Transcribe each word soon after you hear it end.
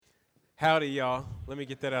Howdy, y'all. Let me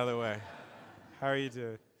get that out of the way. How are you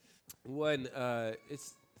doing?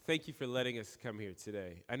 Thank you for letting us come here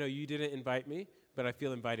today. I know you didn't invite me, but I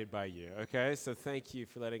feel invited by you, okay? So thank you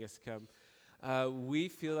for letting us come. We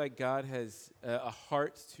feel like God has a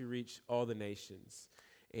heart to reach all the nations.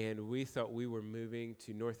 And we thought we were moving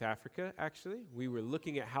to North Africa, actually. We were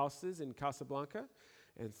looking at houses in Casablanca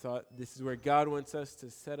and thought this is where God wants us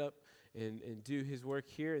to set up and do his work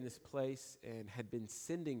here in this place, and had been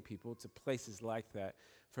sending people to places like that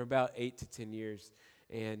for about 8 to 10 years.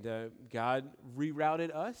 And God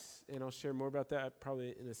rerouted us, and I'll share more about that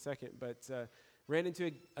probably in a second, but ran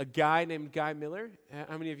into a guy named Guy Miller.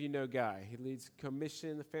 How many of you know Guy? He leads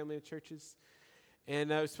Commission, the family of churches.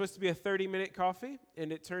 And it was supposed to be a 30-minute coffee,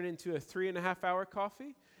 and it turned into a 3.5-hour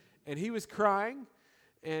coffee, and he was crying.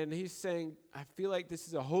 And he's saying, I feel like this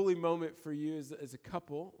is a holy moment for you as a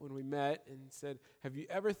couple when we met, and said, have you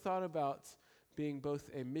ever thought about being both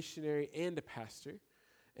a missionary and a pastor?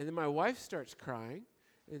 And then my wife starts crying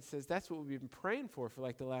and says, that's what we've been praying for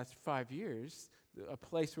like the last 5 years, a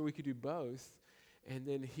place where we could do both. And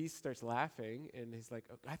then he starts laughing, and he's like,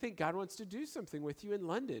 I think God wants to do something with you in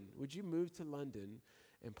London. Would you move to London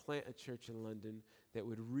and plant a church in London that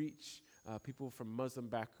would reach people from Muslim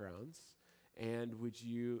backgrounds? And would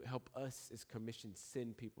you help us as Commission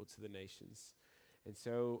send people to the nations? And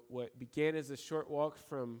so what began as a short walk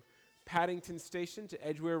from Paddington Station to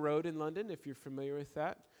Edgware Road in London, if you're familiar with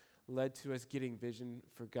that, led to us getting vision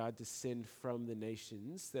for God to send from the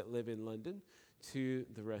nations that live in London to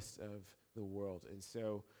the rest of the world. And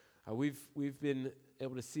so we've been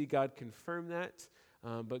able to see God confirm that,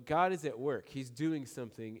 but God is at work. He's doing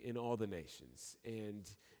something in all the nations, and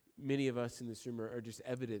many of us in this room are just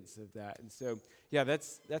evidence of that. And so, yeah,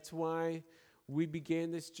 that's why we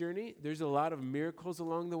began this journey. There's a lot of miracles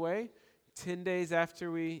along the way. 10 days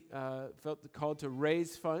after we felt the call to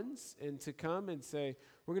raise funds and to come and say,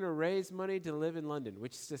 we're going to raise money to live in London,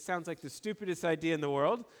 which sounds like the stupidest idea in the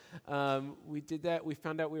world. We did that. We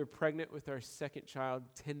found out we were pregnant with our second child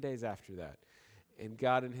 10 days after that. And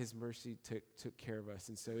God in his mercy took care of us.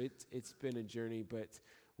 And so it's been a journey, but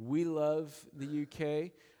we love the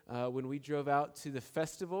UK. When we drove out to the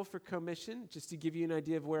festival for Commission, just to give you an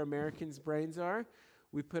idea of where Americans' brains are,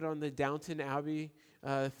 we put on the Downton Abbey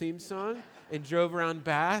theme song and drove around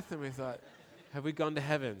Bath, and we thought, have we gone to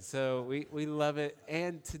heaven? So we love it.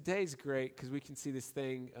 And today's great because we can see this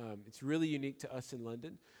thing. It's really unique to us in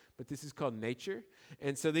London, but this is called nature.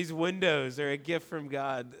 And so these windows are a gift from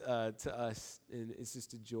God to us, and it's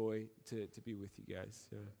just a joy to be with you guys.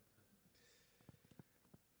 So.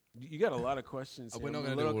 You got a lot of questions. We're not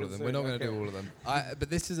going to do all of them. We're not going to do all of them. But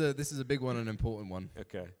this is a big one, an important one.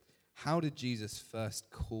 Okay. How did Jesus first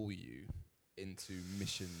call you into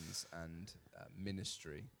missions and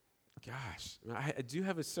ministry? Gosh, I do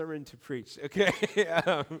have a sermon to preach. Okay.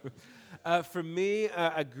 For me,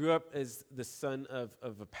 I grew up as the son of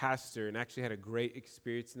a pastor, and actually had a great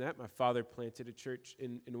experience in that. My father planted a church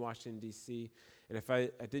in Washington, D.C., and if I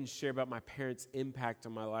didn't share about my parents' impact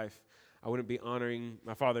on my life, I wouldn't be honoring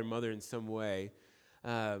my father and mother in some way.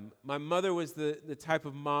 My mother was the type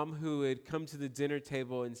of mom who would come to the dinner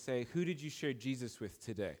table and say, who did you share Jesus with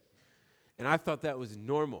today? And I thought that was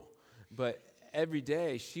normal. But every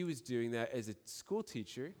day she was doing that as a school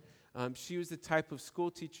teacher. She was the type of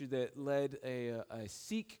school teacher that led a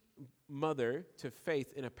Sikh mother to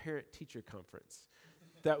faith in a parent-teacher conference.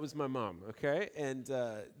 That was my mom, okay? And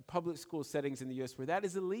public school settings in the U.S. where that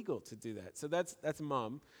is illegal to do that. So that's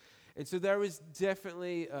mom. And so there was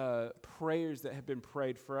definitely prayers that have been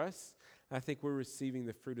prayed for us. I think we're receiving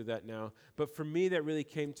the fruit of that now. But for me, that really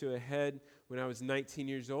came to a head when I was 19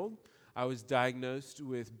 years old. I was diagnosed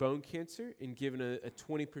with bone cancer and given a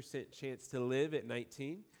 20% chance to live at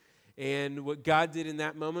 19. And what God did in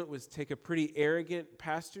that moment was take a pretty arrogant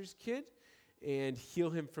pastor's kid and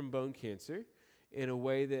heal him from bone cancer in a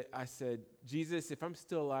way that I said, Jesus, if I'm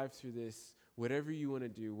still alive through this, whatever you want to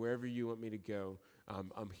do, wherever you want me to go,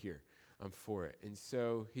 I'm here. I'm for it. And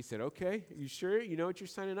so he said, okay, you sure? You know what you're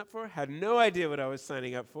signing up for? Had no idea what I was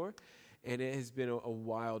signing up for. And it has been a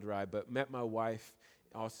wild ride. But met my wife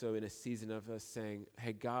also in a season of us saying,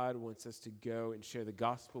 hey, God wants us to go and share the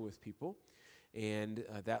gospel with people. And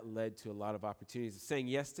that led to a lot of opportunities of saying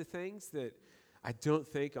yes to things that I don't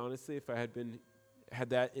think, honestly, if I had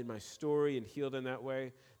that in my story and healed in that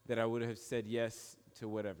way, that I would have said yes to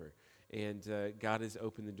whatever. And God has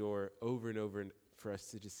opened the door over and over for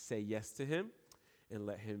us to just say yes to him and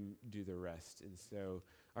let him do the rest. And so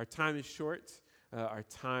our time is short. Our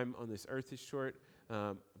time on this earth is short.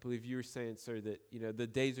 I believe you were saying, sir, that the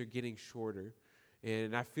days are getting shorter.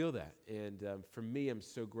 And I feel that. And for me, I'm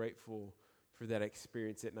so grateful for that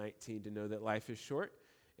experience at 19 to know that life is short.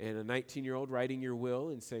 And a 19-year-old writing your will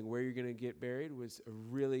and saying where you're going to get buried was a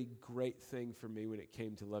really great thing for me when it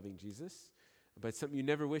came to loving Jesus. But something you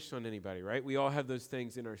never wish on anybody, right? We all have those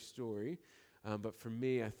things in our story. But for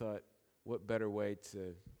me, I thought, what better way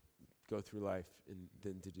to go through life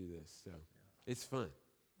than to do this? So it's fun.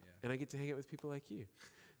 Yeah. And I get to hang out with people like you.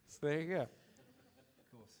 So there you go. Of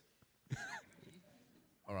course.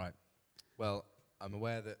 All right. Well, I'm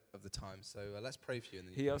aware of the time, so let's pray for you. And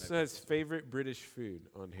then he also has favorite British food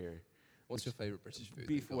on here. What's your favorite British food?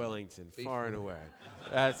 Beef Wellington, far and away.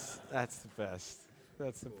 That's the best.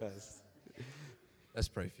 That's the best. Let's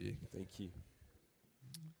pray for you. Thank you.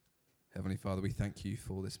 Heavenly Father, we thank you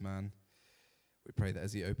for this man. We pray that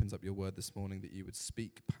as he opens up your word this morning, that you would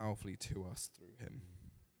speak powerfully to us through him.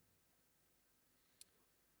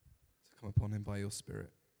 So come upon him by your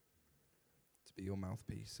Spirit, to be your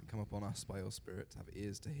mouthpiece, and come upon us by your Spirit to have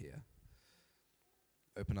ears to hear.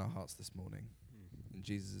 Open our hearts this morning. In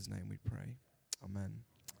Jesus' name we pray. Amen.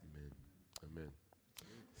 Amen. Amen.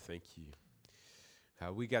 Thank you.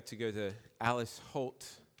 We got to go to Alice Holt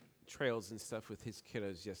trails and stuff with his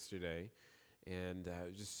kiddos yesterday, and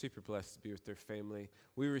was just super blessed to be with their family.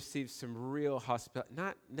 We received some real hospitality,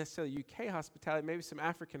 not necessarily UK hospitality, maybe some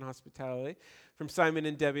African hospitality from Simon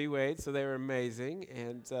and Debbie Wade, so they were amazing,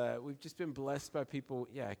 and we've just been blessed by people.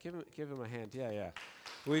 Yeah, give them a hand. Yeah.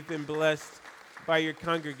 We've been blessed by your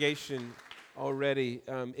congregation already.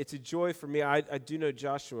 It's a joy for me. I do know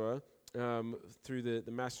Joshua through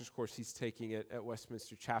the master's course he's taking at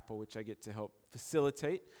Westminster Chapel, which I get to help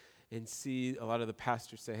facilitate, and see a lot of the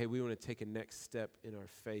pastors say, hey, we want to take a next step in our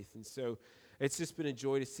faith. And so it's just been a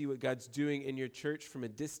joy to see what God's doing in your church from a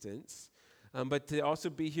distance, but to also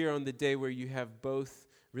be here on the day where you have both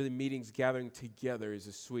really meetings gathering together is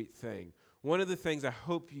a sweet thing. One of the things I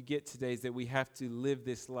hope you get today is that we have to live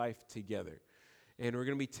this life together. And we're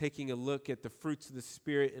going to be taking a look at the fruits of the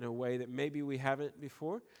Spirit in a way that maybe we haven't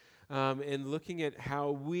before, and looking at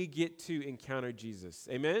how we get to encounter Jesus.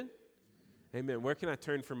 Amen? Amen. Where can I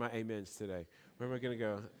turn for my amens today? Where am I going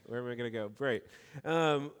to go? Great.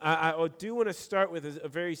 I do want to start with a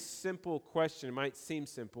very simple question. It might seem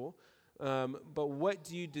simple, but what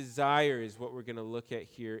do you desire is what we're going to look at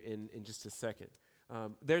here in just a second.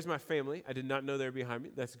 There's my family. I did not know they were behind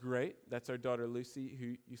me. That's great. That's our daughter, Lucy,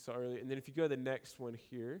 who you saw earlier. And then if you go to the next one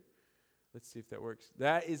here, let's see if that works.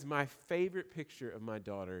 That is my favorite picture of my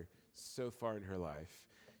daughter so far in her life.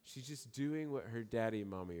 She's just doing what her daddy and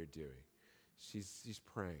mommy are doing. She's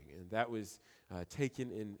praying. And that was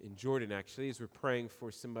taken in Jordan, actually, as we're praying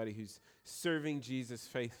for somebody who's serving Jesus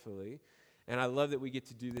faithfully. And I love that we get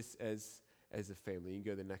to do this as a family. You can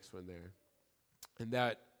go to the next one there. And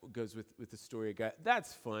that goes with the story of God.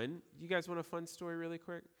 That's fun. You guys want a fun story really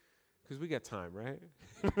quick? Because we got time, right?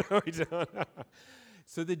 No, we don't.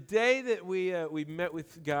 So the day that we met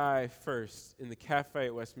with Guy first in the cafe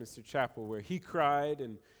at Westminster Chapel, where he cried,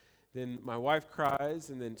 and then my wife cries,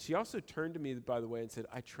 and then she also turned to me, by the way, and said,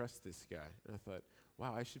 I trust this guy. And I thought,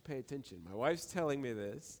 wow, I should pay attention. My wife's telling me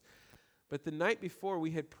this. But the night before,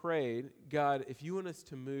 we had prayed, God, if you want us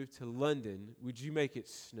to move to London, would you make it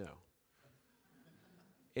snow?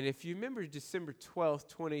 And if you remember December 12th,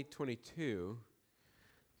 2022,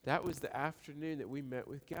 that was the afternoon that we met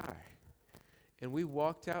with Guy. And we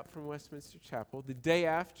walked out from Westminster Chapel. The day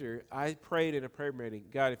after, I prayed in a prayer meeting,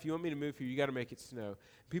 God, if you want me to move here, you got to make it snow.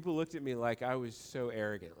 People looked at me like I was so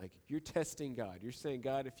arrogant. Like, you're testing God. You're saying,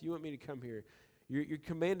 God, if you want me to come here, you're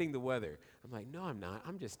commanding the weather. I'm like, no, I'm not.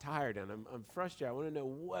 I'm just tired, and I'm frustrated. I want to know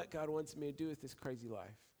what God wants me to do with this crazy life.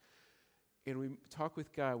 And we talk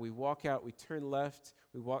with God. We walk out. We turn left.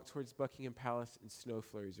 We walk towards Buckingham Palace, and snow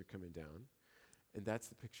flurries are coming down. And that's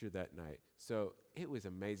the picture that night. So it was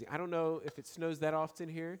amazing. I don't know if it snows that often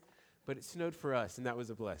here, but it snowed for us, and that was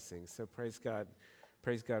a blessing. So praise God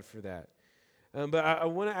for that. But I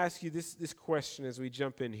want to ask you this question as we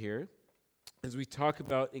jump in here, as we talk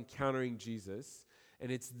about encountering Jesus,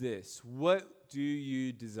 and it's this: what do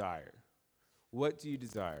you desire? What do you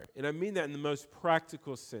desire? And I mean that in the most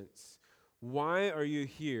practical sense. Why are you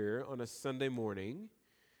here on a Sunday morning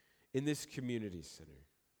in this community center?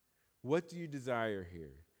 What do you desire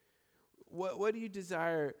here? What do you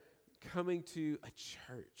desire coming to a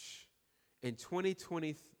church in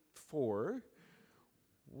 2024?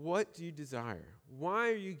 What do you desire? Why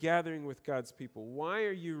are you gathering with God's people? Why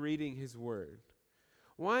are you reading His Word?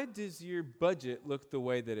 Why does your budget look the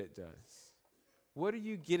way that it does? What are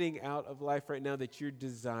you getting out of life right now that you're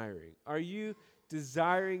desiring? Are you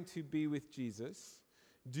desiring to be with Jesus?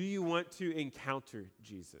 Do you want to encounter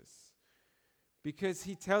Jesus? Because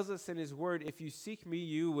He tells us in His Word, if you seek me,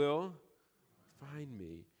 you will find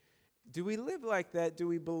me. Do we live like that? Do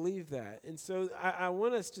we believe that? And so I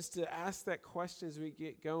want us just to ask that question as we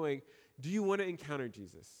get going. Do you want to encounter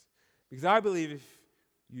Jesus? Because I believe if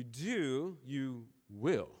you do, you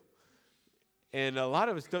will. And a lot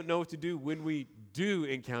of us don't know what to do when we do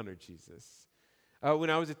encounter Jesus. When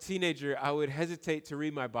I was a teenager, I would hesitate to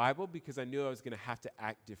read my Bible because I knew I was going to have to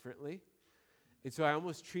act differently. And so I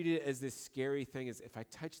almost treated it as this scary thing, as if I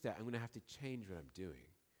touch that, I'm going to have to change what I'm doing.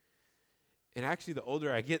 And actually, the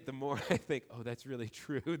older I get, the more I think, oh, that's really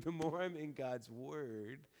true. The more I'm in God's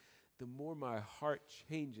Word, the more my heart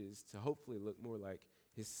changes to hopefully look more like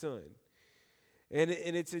His Son. And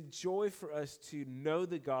it's a joy for us to know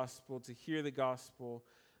the gospel, to hear the gospel,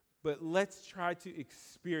 but let's try to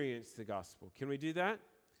experience the gospel. Can we do that?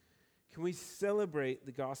 Can we celebrate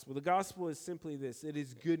the gospel? The gospel is simply this. It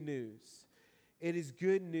is good news. It is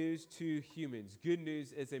good news to humans. Good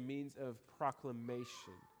news as a means of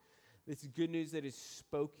proclamation. It's good news that is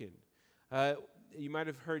spoken. You might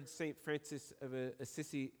have heard St. Francis of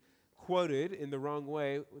Assisi quoted in the wrong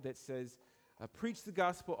way that says, preach the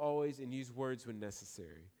gospel always and use words when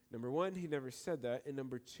necessary. Number one, he never said that. And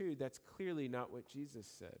number two, that's clearly not what Jesus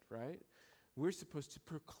said, right? We're supposed to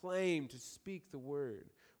proclaim, to speak the word.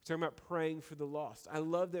 We're talking about praying for the lost. I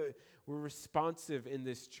love that we're responsive in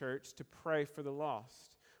this church to pray for the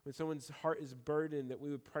lost. When someone's heart is burdened, that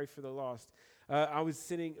we would pray for the lost. I was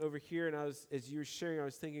sitting over here, and as you were sharing, I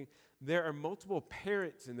was thinking, there are multiple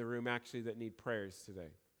parents in the room, actually, that need prayers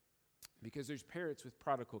today. Because there's parents with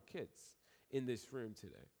prodigal kids in this room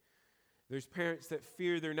today. There's parents that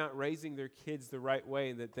fear they're not raising their kids the right way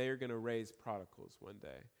and that they are going to raise prodigals one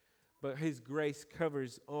day. But His grace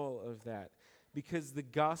covers all of that. Because the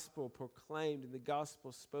gospel proclaimed and the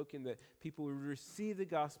gospel spoken, that people will receive the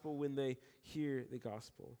gospel when they hear the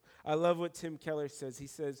gospel. I love what Tim Keller says. He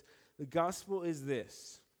says, the gospel is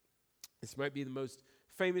this. This might be the most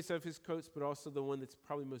famous of his quotes, but also the one that's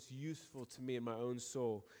probably most useful to me in my own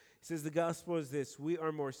soul. He says, the gospel is this. We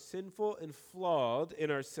are more sinful and flawed in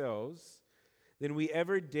ourselves than we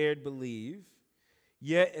ever dared believe,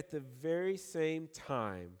 yet at the very same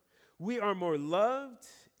time, we are more loved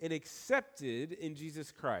and accepted in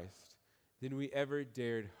Jesus Christ than we ever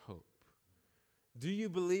dared hope. Do you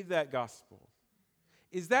believe that gospel?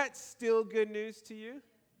 Is that still good news to you?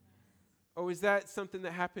 Or was that something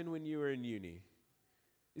that happened when you were in uni?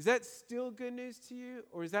 Is that still good news to you?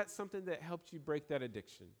 Or is that something that helped you break that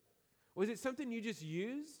addiction? Was it something you just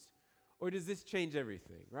used? Or does this change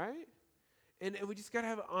everything, right? And we just got to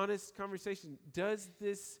have an honest conversation. Does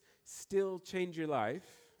this still change your life?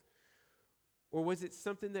 Or was it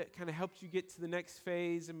something that kind of helped you get to the next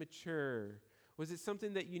phase and mature? Was it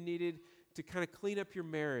something that you needed to kind of clean up your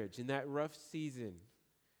marriage in that rough season?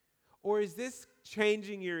 Or is this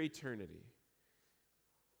changing your eternity?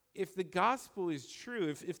 If the gospel is true,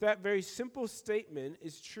 if that very simple statement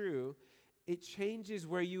is true, it changes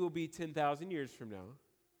where you will be 10,000 years from now.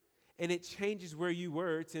 And it changes where you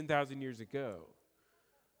were 10,000 years ago.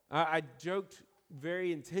 I joked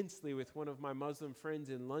very intensely with one of my Muslim friends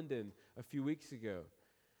in London a few weeks ago.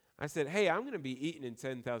 I said, hey, I'm going to be eating in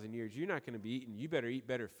 10,000 years. You're not going to be eating. You better eat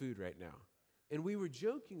better food right now. And we were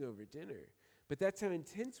joking over dinner. But that's how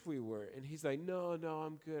intense we were. And he's like, no,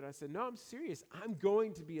 I'm good. I said, no, I'm serious. I'm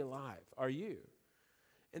going to be alive. Are you?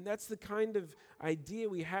 And that's the kind of idea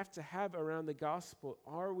we have to have around the gospel.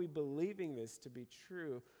 Are we believing this to be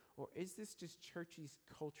true? Or is this just churchy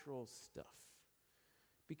cultural stuff?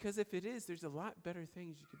 Because if it is, there's a lot better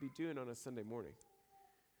things you could be doing on a Sunday morning.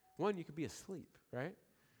 One, you could be asleep, right?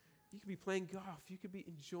 You could be playing golf. You could be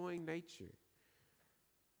enjoying nature.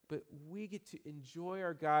 But we get to enjoy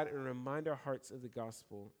our God and remind our hearts of the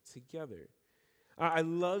gospel together. I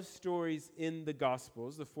love stories in the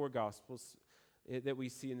Gospels, the four Gospels that we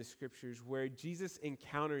see in the Scriptures, where Jesus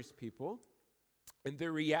encounters people, and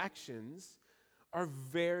their reactions are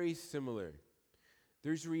very similar.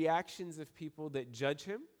 There's reactions of people that judge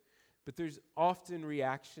him, but there's often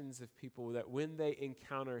reactions of people that when they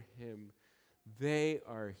encounter him, they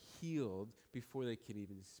are healed before they can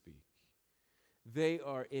even speak. They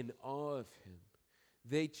are in awe of him.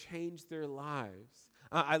 They change their lives.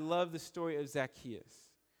 I love the story of Zacchaeus,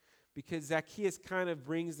 because Zacchaeus kind of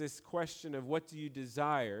brings this question of what do you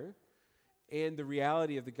desire and the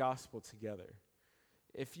reality of the gospel together.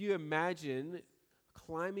 If you imagine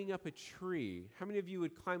climbing up a tree, how many of you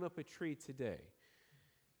would climb up a tree today?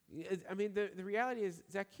 I mean, the reality is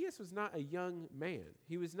Zacchaeus was not a young man.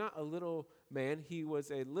 He was not a little man. He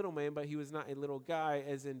was a little man, but he was not a little guy,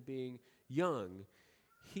 as in being young.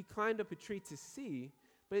 He climbed up a tree to see,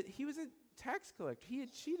 but he was a tax collector. He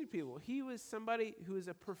had cheated people. He was somebody who was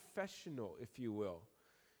a professional, if you will.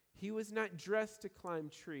 He was not dressed to climb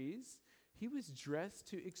trees. He was dressed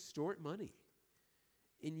to extort money.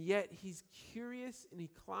 And yet he's curious and he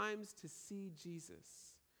climbs to see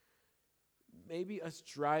Jesus. Maybe us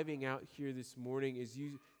driving out here this morning is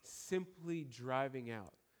you simply driving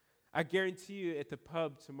out. I guarantee you at the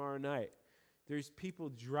pub tomorrow night, there's people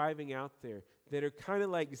driving out there that are kind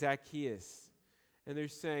of like Zacchaeus. And they're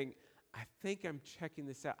saying, I think I'm checking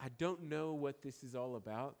this out. I don't know what this is all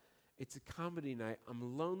about. It's a comedy night.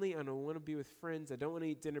 I'm lonely. I don't want to be with friends. I don't want to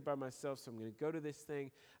eat dinner by myself, so I'm going to go to this thing.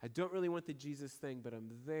 I don't really want the Jesus thing, but I'm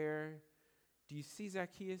there. Do you see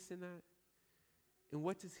Zacchaeus in that? And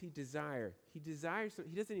what does he desire? He desires,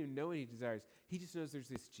 he doesn't even know what he desires. He just knows there's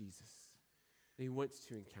this Jesus, and he wants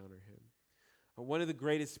to encounter him. One of the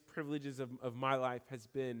greatest privileges of my life has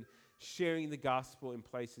been sharing the gospel in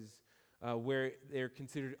places where they're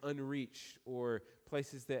considered unreached or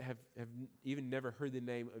places that have even never heard the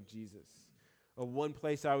name of Jesus. One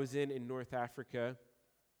place I was in North Africa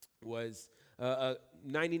was a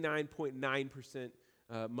 99.9%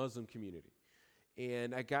 Muslim community.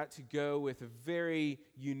 And I got to go with a very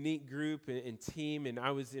unique group and team, and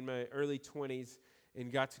I was in my early 20s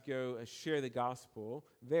and got to go share the gospel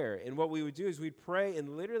there. And what we would do is we'd pray,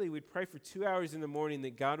 and literally we'd pray for 2 hours in the morning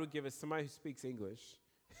that God would give us somebody who speaks English,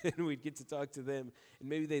 and we'd get to talk to them, and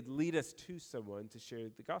maybe they'd lead us to someone to share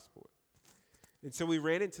the gospel with. And so we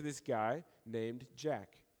ran into this guy named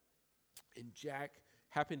Jack. And Jack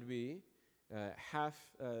happened to be half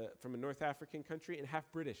from a North African country and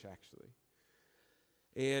half British, actually.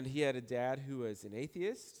 And he had a dad who was an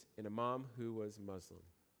atheist and a mom who was Muslim.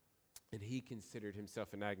 And he considered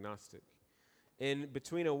himself an agnostic. And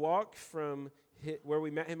between a walk from where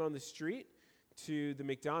we met him on the street to the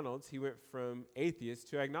McDonald's, he went from atheist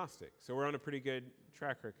to agnostic. So we're on a pretty good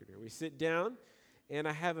track record here. We sit down, and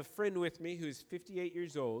I have a friend with me who's 58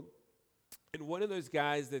 years old, and one of those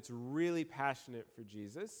guys that's really passionate for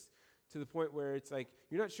Jesus to the point where it's like,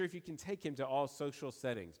 you're not sure if you can take him to all social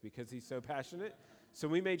settings because he's so passionate. So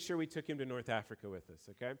we made sure we took him to North Africa with us,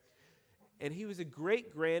 okay? And he was a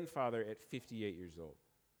great-grandfather at 58 years old.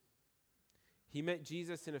 He met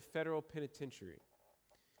Jesus in a federal penitentiary.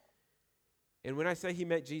 And when I say he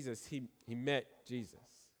met Jesus, he met Jesus.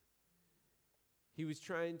 He was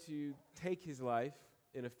trying to take his life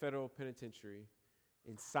in a federal penitentiary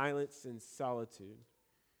in silence and solitude.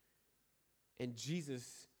 And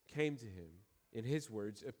Jesus came to him, in his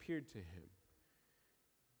words, appeared to him,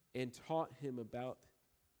 and taught him about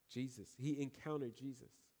Jesus. He encountered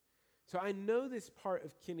Jesus. So I know this part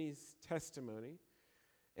of Kenny's testimony,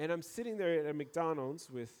 and I'm sitting there at a McDonald's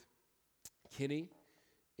with Kenny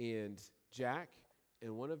and Jack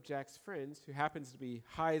and one of Jack's friends who happens to be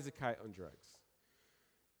high as a kite on drugs.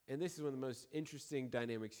 And this is one of the most interesting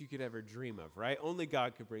dynamics you could ever dream of, right? Only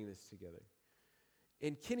God could bring this together.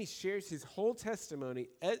 And Kenny shares his whole testimony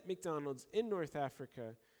at McDonald's in North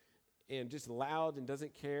Africa, and just loud and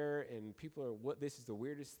doesn't care, and people are, what, this is the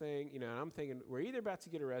weirdest thing, and I'm thinking, we're either about to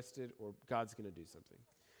get arrested or God's going to do something.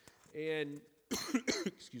 And,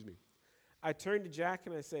 excuse me, I turn to Jack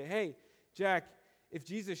and I say, hey, Jack, if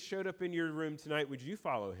Jesus showed up in your room tonight, would you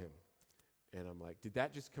follow him? And I'm like, did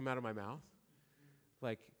that just come out of my mouth?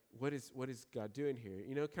 Like, what is God doing here?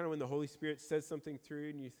 Kind of when the Holy Spirit says something through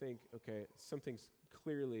and you think, okay, something's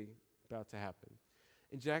clearly about to happen.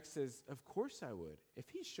 And Jack says, of course I would. If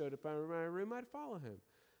he showed up in my room, I'd follow him.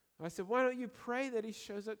 I said, why don't you pray that he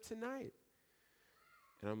shows up tonight?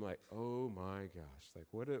 And I'm like, oh my gosh, like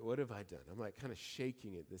what have I done? I'm like kind of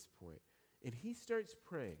shaking at this point. And he starts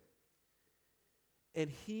praying. And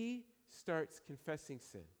he starts confessing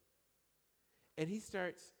sin. And he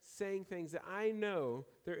starts saying things that I know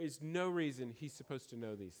there is no reason he's supposed to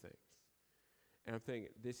know these things. And I'm thinking,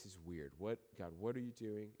 this is weird. God, what are you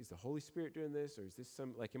doing? Is the Holy Spirit doing this? Or is this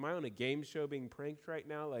am I on a game show being pranked right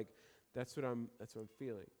now? Like, that's what I'm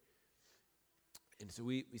feeling. And so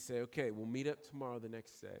we say, okay, we'll meet up tomorrow the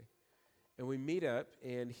next day. And we meet up,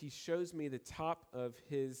 and he shows me the top of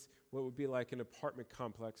his, what would be like an apartment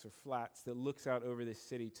complex or flats that looks out over the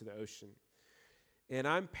city to the ocean. And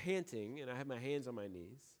I'm panting, and I have my hands on my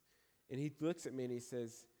knees. And he looks at me, and he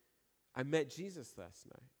says, I met Jesus last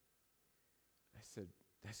night. I said,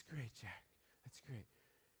 that's great, Jack. That's great.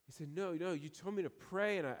 He said, no, you told me to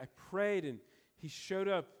pray, and I prayed, and he showed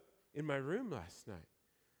up in my room last night.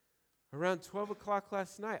 Around 12 o'clock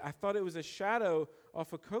last night. I thought it was a shadow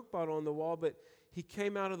off a Coke bottle on the wall, but he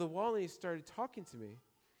came out of the wall, and he started talking to me.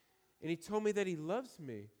 And he told me that he loves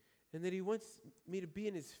me and that he wants me to be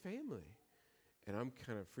in his family. And I'm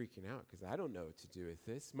kind of freaking out because I don't know what to do with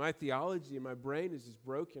this. My theology in my brain is just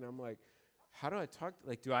broken. I'm like, how do I talk?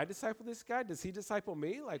 Like, do I disciple this guy? Does he disciple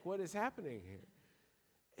me? Like, what is happening here?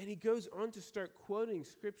 And he goes on to start quoting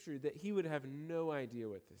scripture that he would have no idea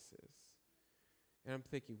what this is. And I'm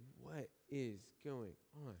thinking, what is going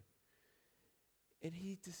on? And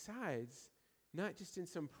he decides, not just in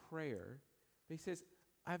some prayer, but he says,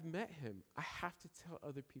 I've met him. I have to tell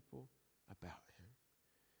other people about him.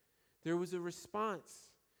 There was a response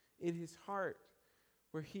in his heart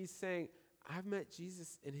where he's saying, I've met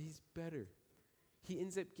Jesus and he's better. He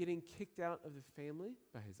ends up getting kicked out of the family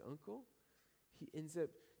by his uncle. He ends up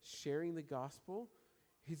sharing the gospel.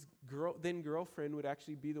 His then girlfriend would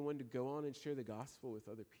actually be the one to go on and share the gospel with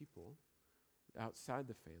other people outside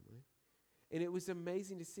the family. And it was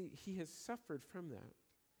amazing to see he has suffered from that.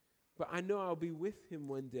 But I know I'll be with him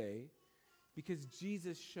one day because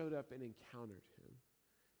Jesus showed up and encountered him.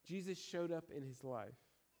 Jesus showed up in his life.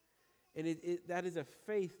 And that is a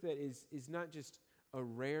faith that is not just a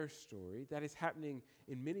rare story. That is happening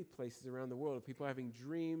in many places around the world. People having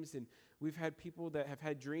dreams, and we've had people that have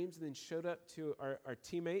had dreams and then showed up to our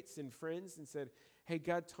teammates and friends and said, hey,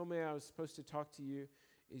 God told me I was supposed to talk to you.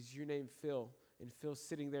 Is your name Phil? And Phil's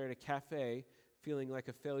sitting there at a cafe feeling like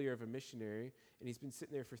a failure of a missionary, and he's been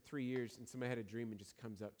sitting there for 3 years, and somebody had a dream and just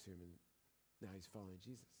comes up to him, and now he's following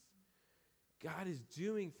Jesus. God is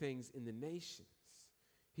doing things in the nations.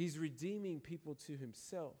 He's redeeming people to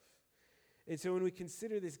himself. And so when we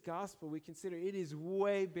consider this gospel, we consider it is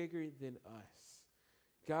way bigger than us.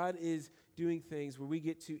 God is doing things where we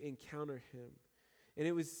get to encounter him. And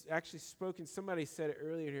it was actually spoken, somebody said it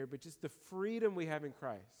earlier here, but just the freedom we have in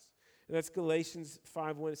Christ. And that's Galatians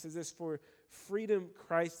 5:1. It says this, for freedom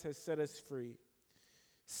Christ has set us free.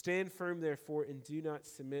 Stand firm, therefore, and do not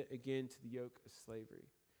submit again to the yoke of slavery.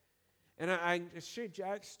 And I shared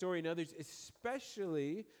Jack's story and others,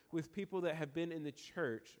 especially with people that have been in the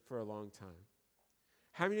church for a long time.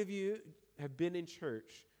 How many of you have been in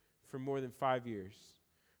church for more than 5 years?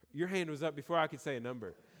 Your hand was up before I could say a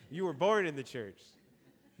number. You were born in the church.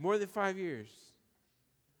 More than 5 years.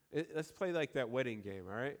 Let's play like that wedding game,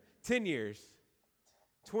 all right? 10 years,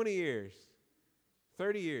 20 years,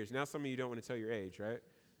 30 years. Now some of you don't want to tell your age, right?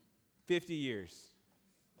 50 years.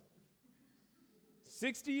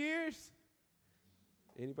 60 years?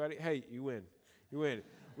 Anybody? Hey, you win. You win.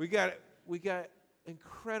 We got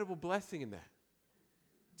incredible blessing in that.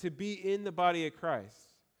 To be in the body of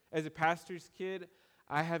Christ. As a pastor's kid,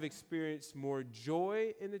 I have experienced more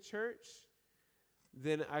joy in the church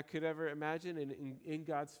than I could ever imagine in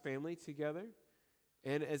God's family together.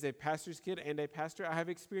 And as a pastor's kid and a pastor, I have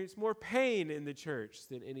experienced more pain in the church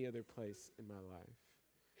than any other place in my life.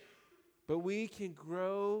 But we can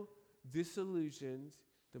grow disillusioned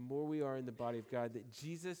the more we are in the body of God that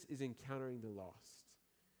Jesus is encountering the lost.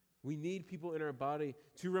 We need people in our body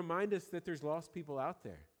to remind us that there's lost people out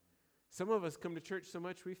there. Some of us come to church so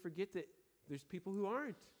much we forget that there's people who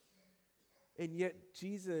aren't. And yet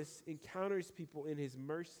Jesus encounters people in his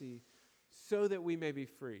mercy so that we may be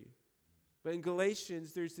free. But in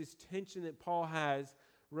Galatians, there's this tension that Paul has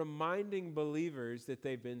reminding believers that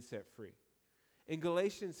they've been set free. In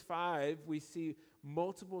Galatians 5, we see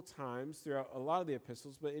multiple times throughout a lot of the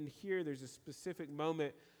epistles, but in here there's a specific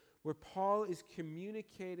moment where Paul is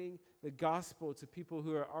communicating the gospel to people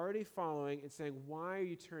who are already following and saying, why are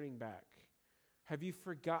you turning back? Have you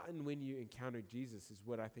forgotten when you encountered Jesus is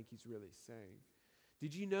what I think he's really saying.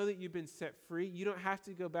 Did you know that you've been set free? You don't have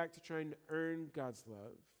to go back to trying to earn God's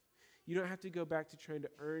love. You don't have to go back to trying to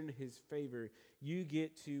earn his favor. You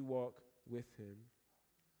get to walk with him.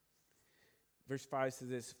 Verse 5 says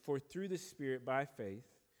this, for through the Spirit by faith,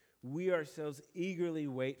 we ourselves eagerly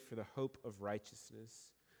wait for the hope of righteousness.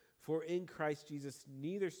 For in Christ Jesus,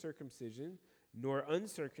 neither circumcision nor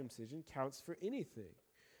uncircumcision counts for anything,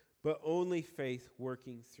 but only faith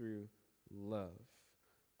working through love.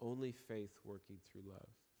 Only faith working through love.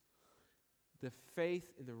 The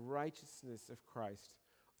faith and the righteousness of Christ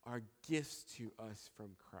are gifts to us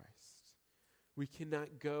from Christ. We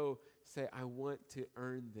cannot go say, I want to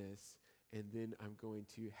earn this, and then I'm going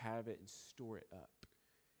to have it and store it up.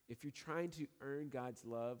 If you're trying to earn God's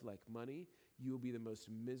love like money, you will be the most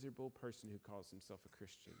miserable person who calls himself a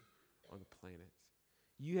Christian on the planet.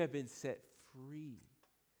 You have been set free.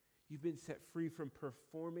 You've been set free from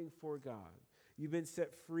performing for God. You've been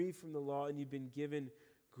set free from the law, and you've been given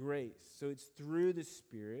grace. So it's through the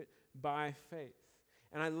Spirit by faith.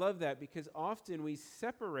 And I love that because often we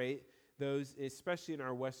separate those, especially in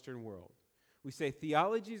our Western world. We say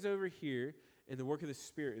theology is over here and the work of the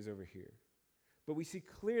Spirit is over here. But we see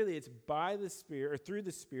clearly it's by the Spirit or through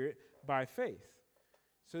the Spirit by faith.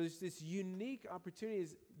 So there's this unique opportunity.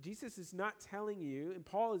 Jesus is not telling you, and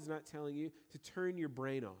Paul is not telling you, to turn your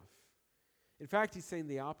brain off. In fact, he's saying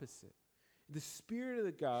the opposite. The Spirit of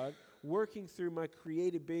the God working through my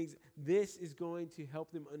created beings, this is going to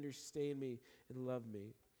help them understand me and love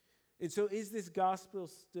me. And so is this gospel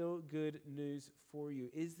still good news for you?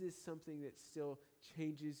 Is this something that still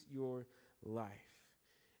changes your life?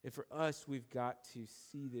 And for us, we've got to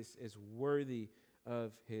see this as worthy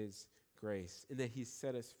of his grace and that he's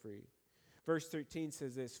set us free. Verse 13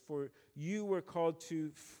 says this, for you were called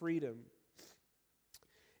to freedom.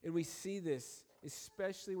 And we see this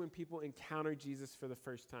especially when people encounter Jesus for the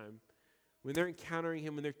first time. When they're encountering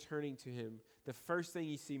him, when they're turning to him, the first thing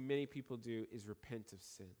you see many people do is repent of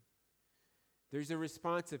sin. There's a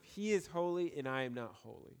response of, he is holy and I am not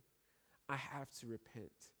holy. I have to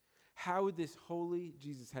repent. How would this holy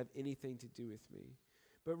Jesus have anything to do with me?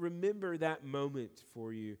 But remember that moment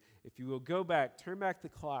for you. If you will go back, turn back the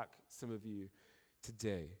clock, some of you,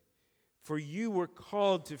 today. For you were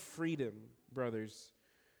called to freedom, brothers.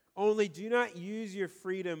 Only do not use your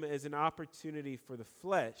freedom as an opportunity for the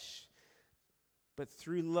flesh, but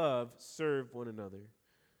through love serve one another.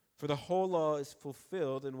 For the whole law is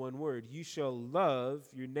fulfilled in one word. You shall love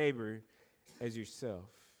your neighbor as yourself.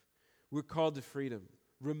 We're called to freedom.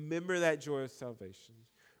 Remember that joy of salvation.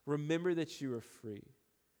 Remember that you are free.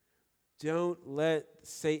 Don't let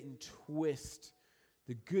Satan twist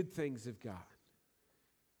the good things of God.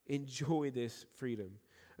 Enjoy this freedom.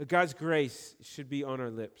 God's grace should be on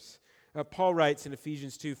our lips. Paul writes in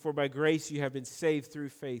Ephesians 2, for by grace you have been saved through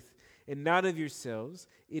faith, and not of yourselves.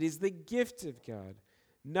 It is the gift of God,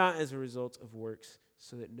 not as a result of works,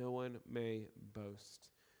 so that no one may boast.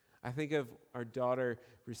 I think of our daughter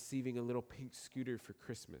receiving a little pink scooter for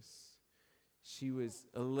Christmas. She was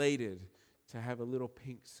elated to have a little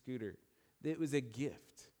pink scooter. It was a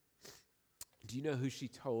gift. Do you know who she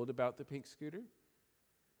told about the pink scooter?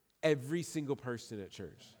 Every single person at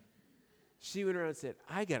church. She went around and said,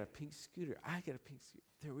 I got a pink scooter. I got a pink scooter.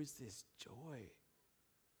 There was this joy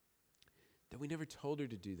that we never told her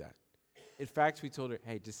to do that. In fact, we told her,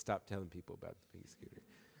 hey, just stop telling people about the pink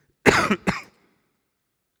scooter.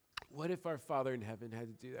 What if our Father in heaven had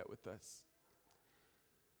to do that with us?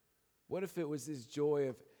 What if it was this joy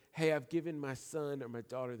of, hey, I've given my son or my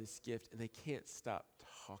daughter this gift, and they can't stop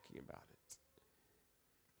talking about it?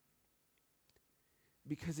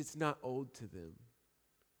 Because it's not old to them.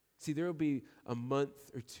 See, there will be a month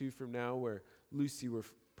or two from now where Lucy will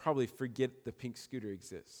probably forget the pink scooter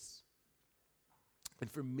exists. And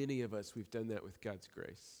for many of us, we've done that with God's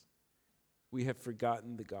grace. We have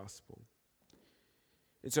forgotten the gospel.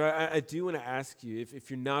 And so I do want to ask you,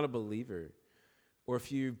 if you're not a believer, or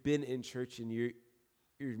if you've been in church and you're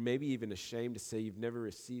maybe even ashamed to say you've never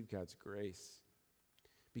received God's grace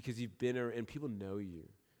because you've been, and people know you.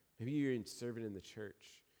 Maybe you're a servant in the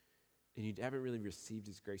church and you haven't really received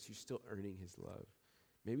his grace. You're still earning his love.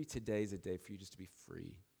 Maybe today's a day for you just to be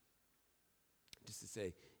free. Just to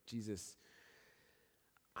say, Jesus,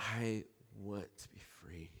 I want to be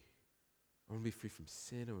free. I want to be free from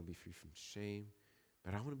sin. I want to be free from shame.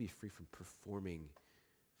 But I want to be free from performing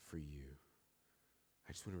for you.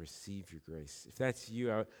 I just want to receive your grace. If that's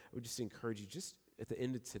you, I would just encourage you, just at the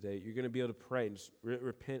end of today, you're going to be able to pray and just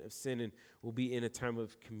repent of sin, and we'll be in a time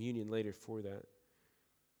of communion later for that.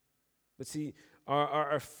 But see,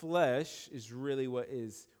 our flesh is really what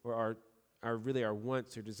is, or our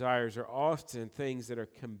wants or desires are often things that are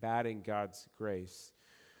combating God's grace.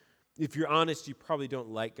 If you're honest, you probably don't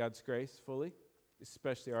like God's grace fully,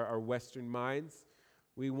 especially our Western minds.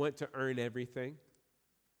 We want to earn everything.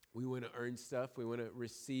 We want to earn stuff. We want to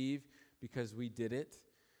receive because we did it.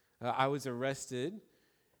 I was arrested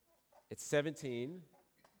at 17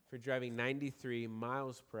 for driving 93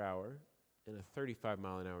 miles per hour in a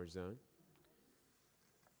 35-mile-an-hour zone.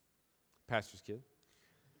 Pastor's kid.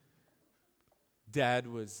 Dad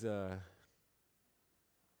was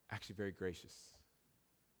actually very gracious.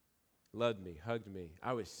 Loved me, hugged me.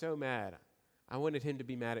 I was so mad. I wanted him to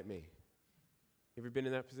be mad at me. You ever been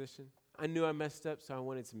in that position? I knew I messed up, so I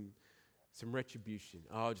wanted some retribution.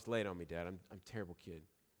 Oh, just lay it on me, Dad. I'm a terrible kid.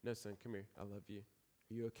 No, son, come here. I love you.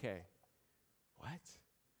 Are you okay? What?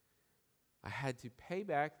 I had to pay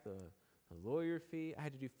back the lawyer fee. I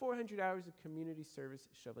had to do 400 hours of community service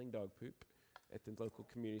shoveling dog poop at the local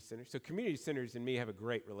community center. So community centers and me have a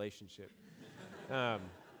great relationship.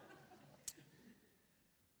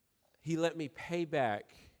 He let me pay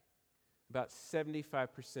back about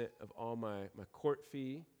 75% of all my court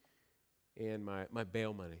fee and my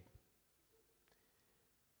bail money.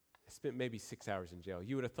 I spent maybe 6 hours in jail.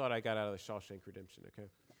 You would have thought I got out of the Shawshank Redemption, okay?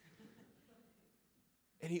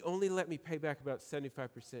 And he only let me pay back about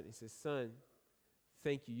 75%. He says, son,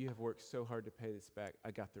 thank you. You have worked so hard to pay this back.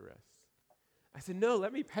 I got the rest. I said, no,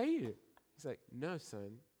 let me pay you. He's like, no,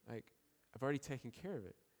 son. I've already taken care of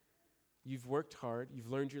it. You've worked hard. You've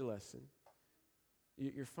learned your lesson.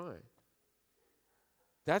 You're fine.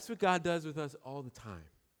 That's what God does with us all the time.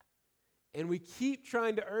 And we keep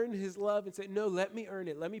trying to earn his love and say, no, let me earn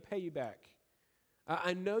it. Let me pay you back.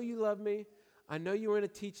 I know you love me. I know you want to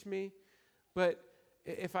teach me. But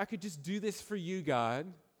if I could just do this for you, God,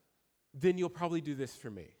 then you'll probably do this for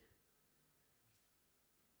me.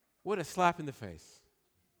 What a slap in the face.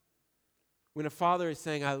 When a father is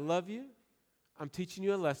saying, I love you, I'm teaching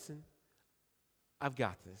you a lesson, I've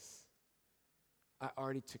got this. I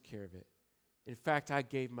already took care of it. In fact, I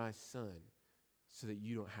gave my son so that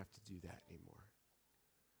you don't have to do that anymore.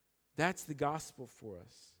 That's the gospel for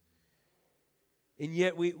us. And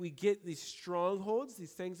yet we get these strongholds,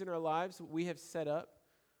 these things in our lives that we have set up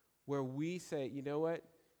where we say, you know what?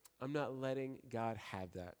 I'm not letting God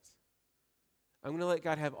have that. I'm going to let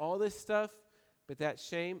God have all this stuff, but that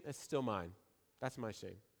shame is still mine. That's my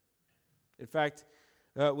shame. In fact,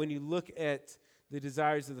 when you look at the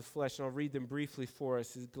desires of the flesh, and I'll read them briefly for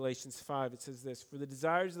us, is Galatians 5. It says this, for the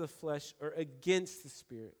desires of the flesh are against the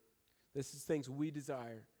Spirit. This is things we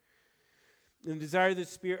desire. And the desires of the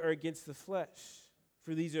Spirit are against the flesh,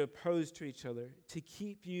 for these are opposed to each other, to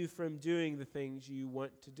keep you from doing the things you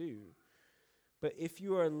want to do. But if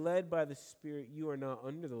you are led by the Spirit, you are not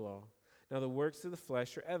under the law. Now the works of the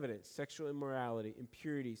flesh are evident: sexual immorality,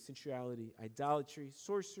 impurity, sensuality, idolatry,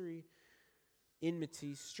 sorcery,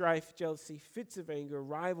 enmity, strife, jealousy, fits of anger,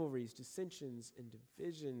 rivalries, dissensions, and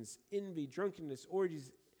divisions, envy, drunkenness,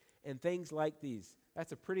 orgies, and things like these.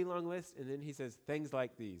 That's a pretty long list, and then he says, things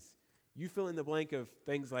like these. You fill in the blank of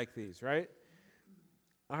things like these, right?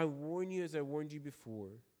 I warn you, as I warned you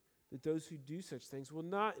before, that those who do such things will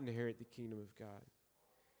not inherit the kingdom of God.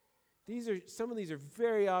 Some of these are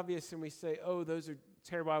very obvious, and we say, oh, those are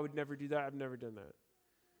terrible, I would never do that, I've never done that.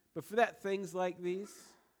 But for that, things like these,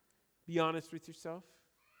 be honest with yourself.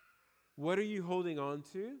 What are you holding on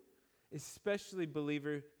to? Especially,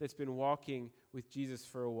 believer that's been walking with Jesus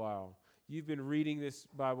for a while. You've been reading this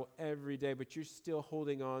Bible every day, but you're still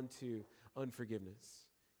holding on to unforgiveness.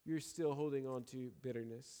 You're still holding on to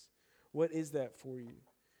bitterness. What is that for you?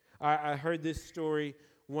 I heard this story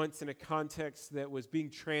once in a context that was being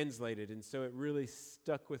translated, and so it really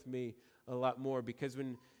stuck with me a lot more, because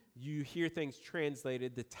when you hear things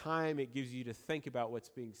translated, the time it gives you to think about what's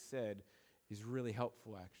being said is really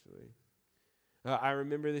helpful, actually. I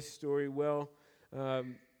remember this story well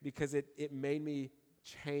because it made me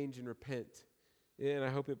change and repent, and I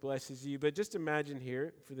hope it blesses you. But just imagine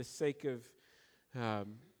here, for the sake of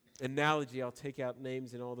analogy, I'll take out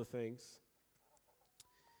names and all the things.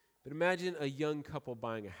 But imagine a young couple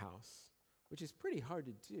buying a house, which is pretty hard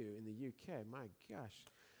to do in the UK. My gosh.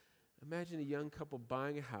 Imagine a young couple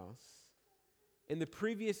buying a house, and the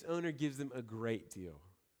previous owner gives them a great deal.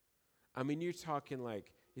 I mean, you're talking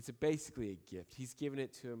like it's basically a gift. He's giving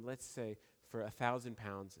it to them, let's say, for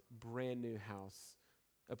 £1,000, brand new house.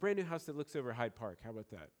 A brand new house that looks over Hyde Park. How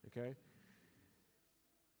about that, okay?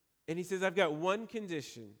 And he says, I've got one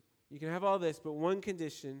condition. You can have all this, but one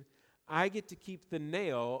condition. I get to keep the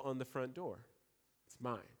nail on the front door. It's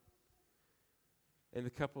mine. And the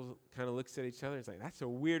couple kind of looks at each other and is like, that's a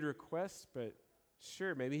weird request, but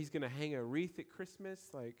sure, maybe he's going to hang a wreath at Christmas.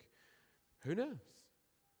 Like, who knows?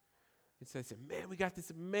 And so they said, man, we got this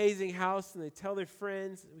amazing house. And they tell their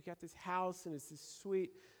friends, we got this house, and it's this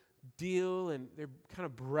sweet deal, and they're kind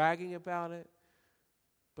of bragging about it.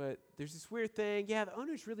 But there's this weird thing. Yeah, the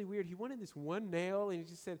owner's really weird. He wanted this one nail, and he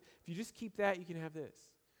just said, if you just keep that, you can have this.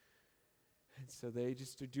 And so they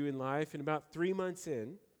just are doing life, and about 3 months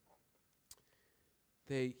in,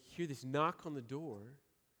 they hear this knock on the door,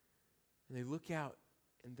 and they look out,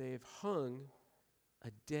 and they have hung a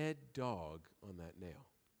dead dog on that nail.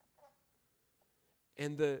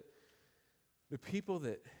 And the people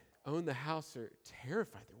that own the house are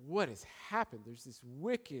terrified. What has happened? There's this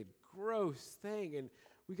wicked, gross thing, and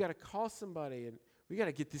we got to call somebody, and we got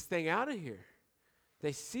to get this thing out of here.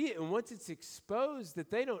 They see it, and once it's exposed that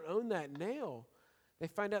they don't own that nail, they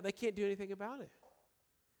find out they can't do anything about it.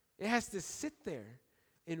 It has to sit there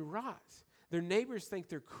and rot. Their neighbors think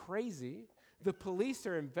they're crazy. The police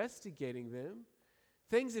are investigating them.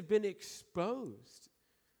 Things have been exposed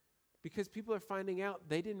because people are finding out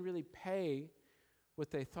they didn't really pay what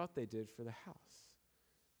they thought they did for the house.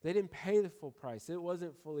 They didn't pay the full price. It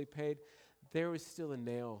wasn't fully paid. There was still a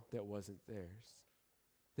nail that wasn't theirs.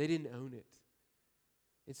 They didn't own it.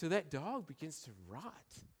 And so that dog begins to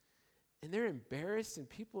rot. And they're embarrassed, and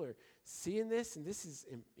people are seeing this, and this is,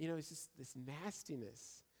 it's just this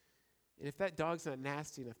nastiness. And if that dog's not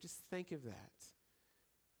nasty enough, just think of that.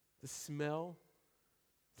 The smell.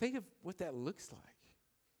 Think of what that looks like.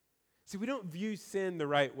 See, we don't view sin the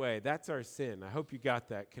right way. That's our sin. I hope you got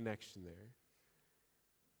that connection there.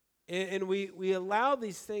 And we allow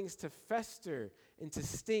these things to fester and to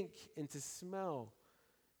stink and to smell.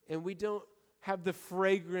 And we don't have the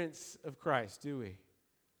fragrance of Christ, do we?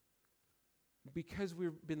 Because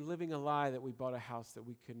we've been living a lie that we bought a house that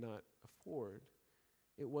we could not afford.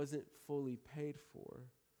 It wasn't fully paid for.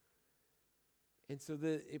 And so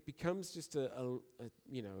it becomes just a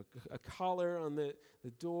collar on the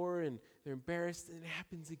door, and they're embarrassed, and it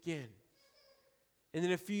happens again. And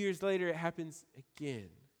then a few years later, it happens again.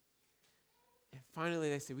 And finally,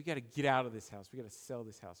 they say, we got to get out of this house. We got to sell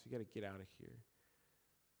this house. We got to get out of here.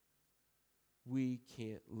 We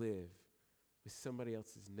can't live with somebody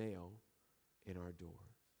else's nail in our door.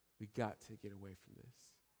 We got to get away from this.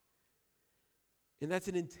 And that's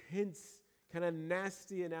an intense, kind of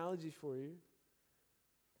nasty analogy for you.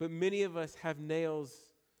 But many of us have nails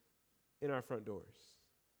in our front doors.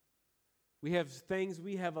 We have things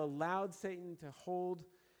we have allowed Satan to hold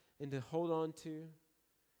and to hold on to.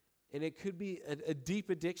 And it could be a deep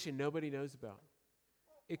addiction nobody knows about.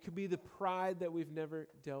 It could be the pride that we've never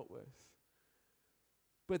dealt with.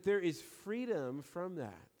 But there is freedom from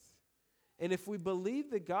that. And if we believe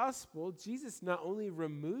the gospel, Jesus not only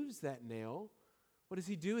removes that nail, what does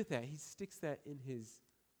he do with that? He sticks that in his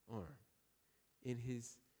arm, in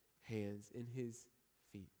his hands, in his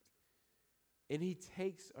feet. And he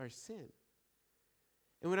takes our sin.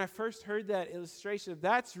 And when I first heard that illustration,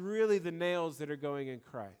 that's really the nails that are going in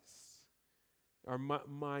Christ, are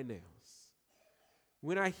my nails.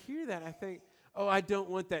 When I hear that, I think, oh, I don't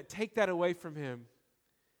want that. Take that away from him.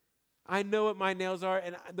 I know what my nails are,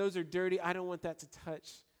 and those are dirty. I don't want that to touch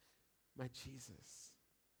my Jesus.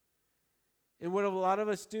 And what a lot of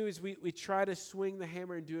us do is we try to swing the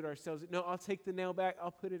hammer and do it ourselves. No, I'll take the nail back.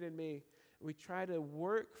 I'll put it in me. And we try to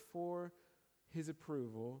work for his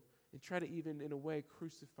approval and try to even, in a way,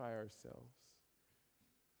 crucify ourselves.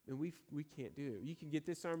 And we can't do it. You can get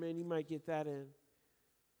this arm in, you might get that in.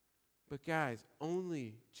 But guys,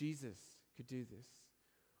 only Jesus could do this.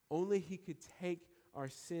 Only he could take our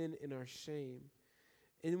sin and our shame.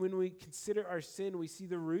 And when we consider our sin, we see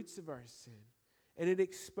the roots of our sin. And it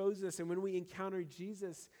exposes us. And when we encounter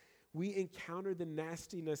Jesus, we encounter the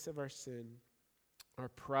nastiness of our sin, our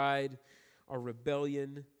pride, our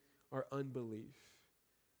rebellion, our unbelief.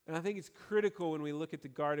 And I think it's critical when we look at the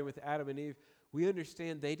garden with Adam and Eve, we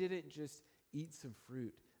understand they didn't just eat some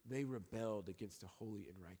fruit. They rebelled against a holy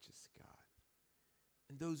and righteous God.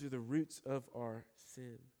 And those are the roots of our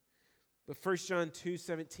sin. But 1 John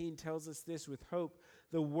 2:17 tells us this with hope.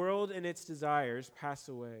 The world and its desires pass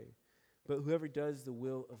away, but whoever does the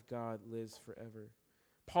will of God lives forever.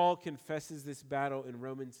 Paul confesses this battle in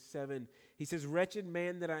Romans 7. He says, wretched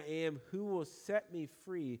man that I am, who will set me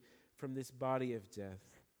free from this body of death?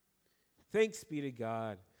 Thanks be to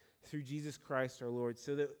God through Jesus Christ our Lord,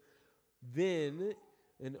 so that then,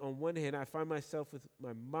 and on one hand, I find myself with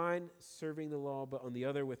my mind serving the law, but on the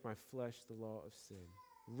other with my flesh, the law of sin.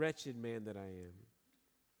 Wretched man that I am.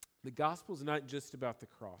 The gospel is not just about the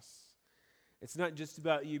cross. It's not just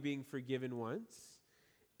about you being forgiven once.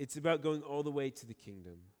 It's about going all the way to the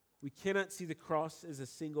kingdom. We cannot see the cross as a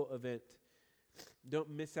single event.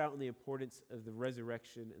 Don't miss out on the importance of the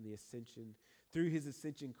resurrection and the ascension. Through his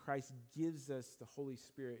ascension, Christ gives us the Holy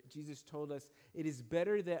Spirit. Jesus told us, it is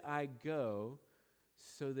better that I go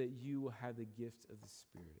so that you will have the gift of the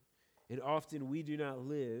Spirit. And often we do not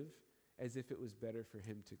live as if it was better for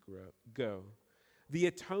him to go. The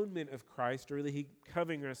atonement of Christ, or really he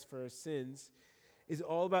covering us for our sins, is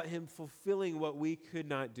all about him fulfilling what we could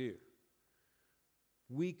not do.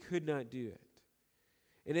 We could not do it.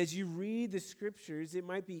 And as you read the scriptures, it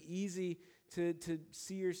might be easy to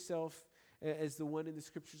see yourself as the one in the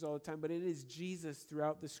scriptures all the time, but it is Jesus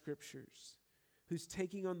throughout the scriptures who's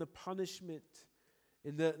taking on the punishment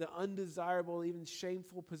and the undesirable, even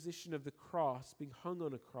shameful position of the cross, being hung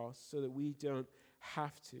on a cross so that we don't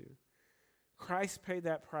have to. Christ paid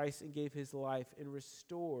that price and gave his life and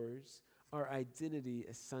restores our identity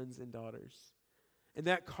as sons and daughters. And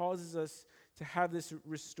that causes us to have this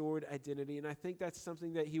restored identity. And I think that's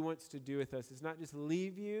something that he wants to do with us. It's not just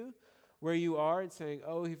leave you where you are and saying,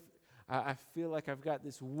 oh, I feel like I've got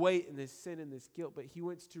this weight and this sin and this guilt, but he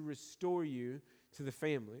wants to restore you to the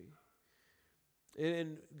family.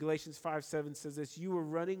 And Galatians 5:7 says this, you were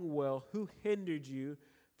running well. Who hindered you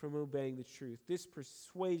from obeying the truth? This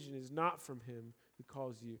persuasion is not from him who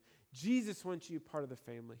calls you. Jesus wants you part of the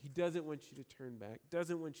family. He doesn't want you to turn back,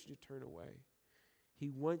 doesn't want you to turn away. He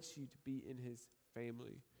wants you to be in his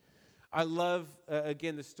family. I love,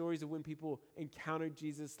 again, the stories of when people encountered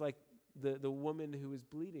Jesus, like the woman who was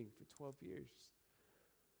bleeding for 12 years.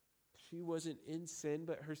 She wasn't in sin,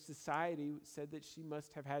 but her society said that she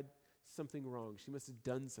must have had something wrong. She must have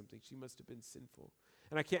done something. She must have been sinful.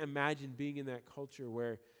 And I can't imagine being in that culture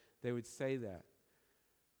where they would say that.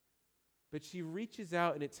 But she reaches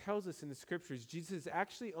out, and it tells us in the scriptures, Jesus is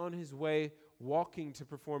actually on his way walking to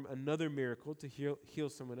perform another miracle to heal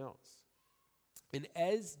someone else. And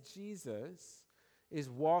as Jesus is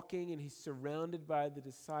walking and he's surrounded by the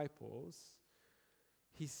disciples,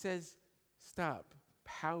 he says, "Stop,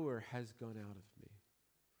 power has gone out of me."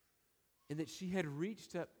 And that she had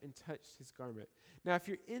reached up and touched his garment. Now, if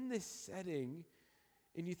you're in this setting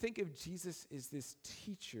and you think of Jesus as this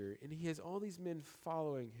teacher, and he has all these men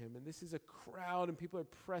following him, and this is a crowd, and people are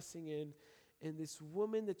pressing in, and this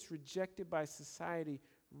woman that's rejected by society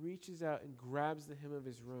reaches out and grabs the hem of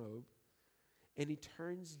his robe, and he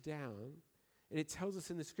turns down, and it tells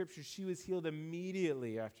us in the scripture she was healed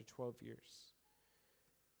immediately after 12 years.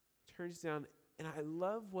 Turns down, and I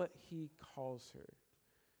love what he calls her.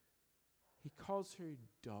 He calls her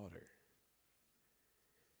daughter.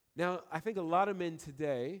 Now, I think a lot of men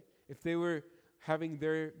today, if they were having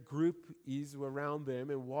their groupies around them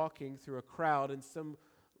and walking through a crowd, and some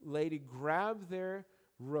lady grabbed their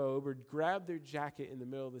robe or grabbed their jacket in the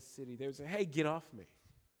middle of the city, they would say, "Hey, get off me.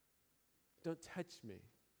 Don't touch me.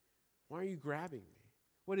 Why are you grabbing me?"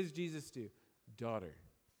 What does Jesus do? "Daughter,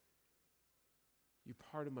 you're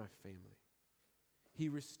part of my family." He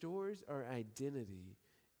restores our identity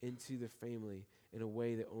into the family in a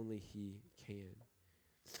way that only he can.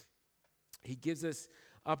 He gives us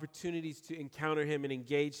opportunities to encounter him and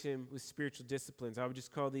engage him with spiritual disciplines. I would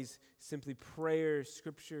just call these simply prayer,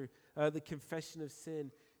 scripture, the confession of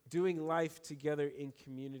sin, doing life together in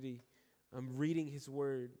community, reading his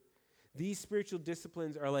word. These spiritual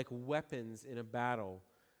disciplines are like weapons in a battle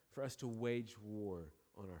for us to wage war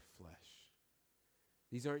on our flesh.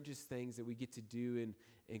 These aren't just things that we get to do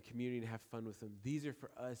in community and have fun with them. These are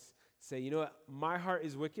for us to say, you know what, my heart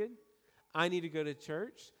is wicked. I need to go to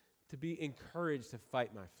church to be encouraged to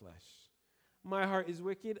fight my flesh. My heart is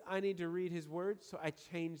wicked. I need to read his word, so I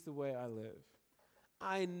change the way I live.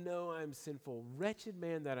 I know I'm sinful. Wretched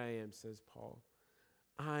man that I am, says Paul.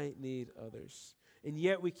 I need others. And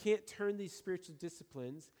yet we can't turn these spiritual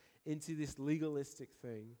disciplines into this legalistic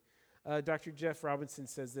thing. Dr. Jeff Robinson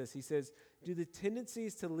says this. He says, "Do the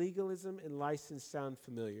tendencies to legalism and license sound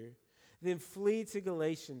familiar? Then flee to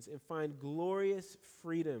Galatians and find glorious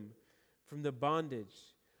freedom from the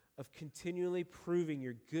bondage of continually proving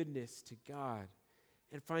your goodness to God,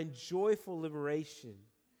 and find joyful liberation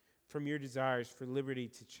from your desires for liberty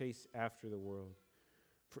to chase after the world.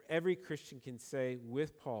 For every Christian can say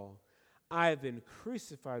with Paul, I have been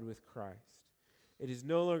crucified with Christ. It is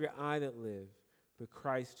no longer I that live, but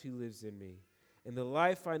Christ who lives in me. And the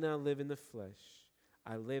life I now live in the flesh,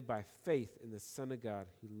 I live by faith in the Son of God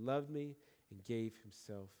who loved me and gave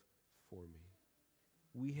himself for me."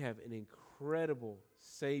 We have an incredible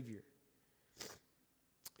Savior.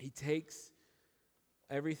 He takes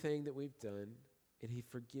everything that we've done and he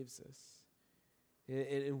forgives us.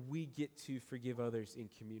 And we get to forgive others in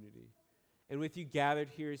community. And with you gathered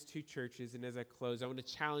here as two churches, and as I close, I want to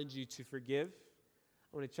challenge you to forgive.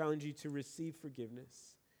 I want to challenge you to receive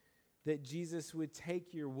forgiveness. That Jesus would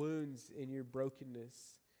take your wounds and your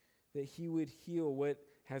brokenness. That he would heal what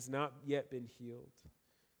has not yet been healed.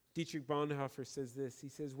 Dietrich Bonhoeffer says this. He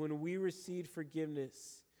says, when we received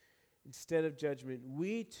forgiveness instead of judgment,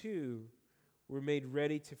 we too were made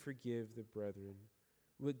ready to forgive the brethren.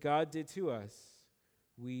 What God did to us,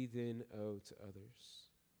 we then owe to others.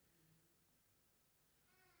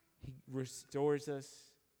 He restores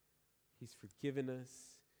us, he's forgiven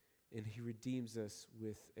us, and he redeems us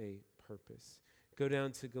with a purpose. Go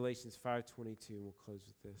down to Galatians 5:22, and we'll close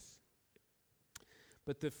with this.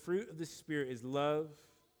 But the fruit of the Spirit is love,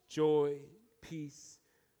 joy, peace,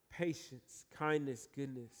 patience, kindness,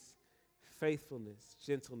 goodness, faithfulness,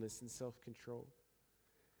 gentleness, and self-control.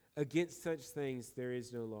 Against such things there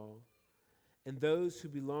is no law. And those who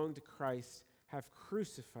belong to Christ have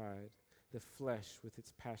crucified the flesh with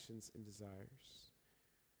its passions and desires.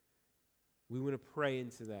 We want to pray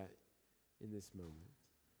into that in this moment.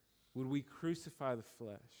 Would we crucify the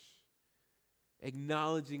flesh?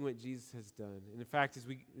 Acknowledging what Jesus has done. And in fact, this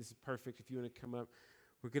is perfect if you want to come up.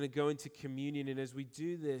 We're going to go into communion, and as we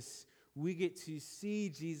do this, we get to see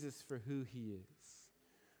Jesus for who he is.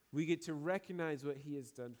 We get to recognize what he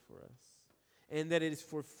has done for us, and that it is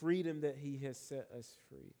for freedom that he has set us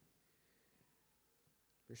free.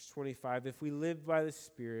 Verse 25, if we live by the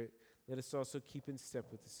Spirit, let us also keep in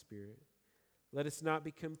step with the Spirit. Let us not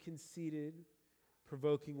become conceited,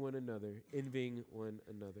 provoking one another, envying one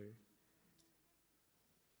another.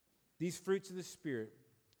 These fruits of the Spirit,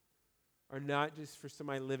 are not just for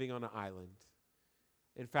somebody living on an island.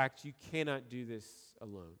 In fact, you cannot do this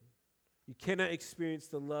alone. You cannot experience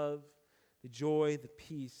the love, the joy, the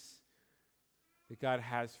peace that God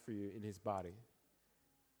has for you in his body.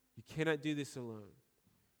 You cannot do this alone.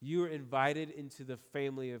 You are invited into the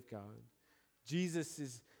family of God. Jesus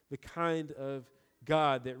is the kind of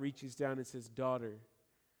God that reaches down and says, daughter.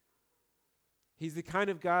 He's the kind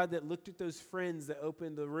of God that looked at those friends that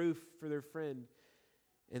opened the roof for their friend,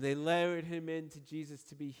 and they lowered him into Jesus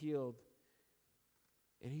to be healed.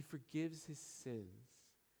 And he forgives his sins.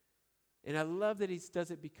 And I love that he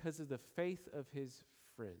does it because of the faith of his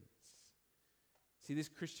friends. See, this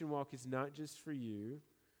Christian walk is not just for you.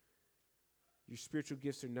 Your spiritual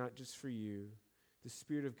gifts are not just for you. The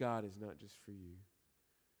Spirit of God is not just for you.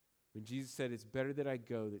 When Jesus said, it's better that I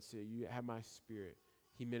go, that so you have my Spirit,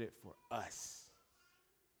 he meant it for us.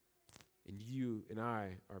 And you and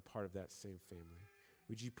I are part of that same family.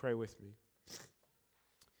 Would you pray with me?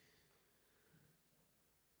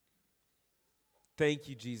 Thank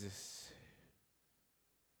you, Jesus,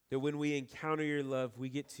 that when we encounter your love, we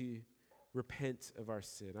get to repent of our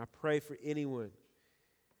sin. I pray for anyone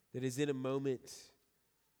that is in a moment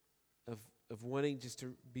of wanting just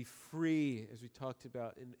to be free, as we talked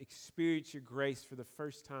about, and experience your grace for the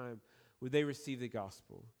first time, would they receive the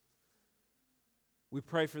gospel? We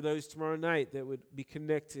pray for those tomorrow night that would be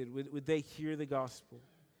connected. Would they hear the gospel?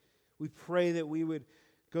 We pray that we would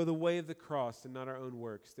go the way of the cross and not our own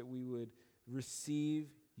works, that we would receive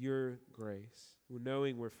your grace,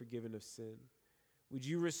 knowing we're forgiven of sin. Would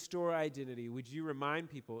you restore identity? Would you remind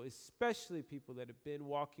people, especially people that have been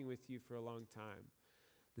walking with you for a long time,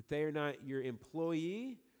 that they are not your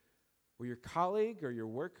employee or your colleague or your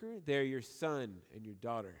worker, they're your son and your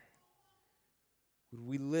daughter. Would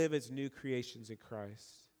we live as new creations in Christ?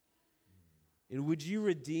 And would you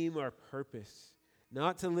redeem our purpose,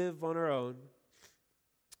 not to live on our own,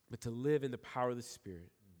 but to live in the power of the Spirit?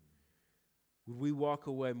 Would we walk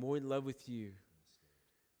away more in love with you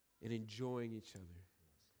and enjoying each other?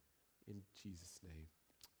 In Jesus' name,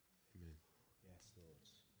 amen. Yes, Lord.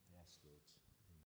 Yes, Lord.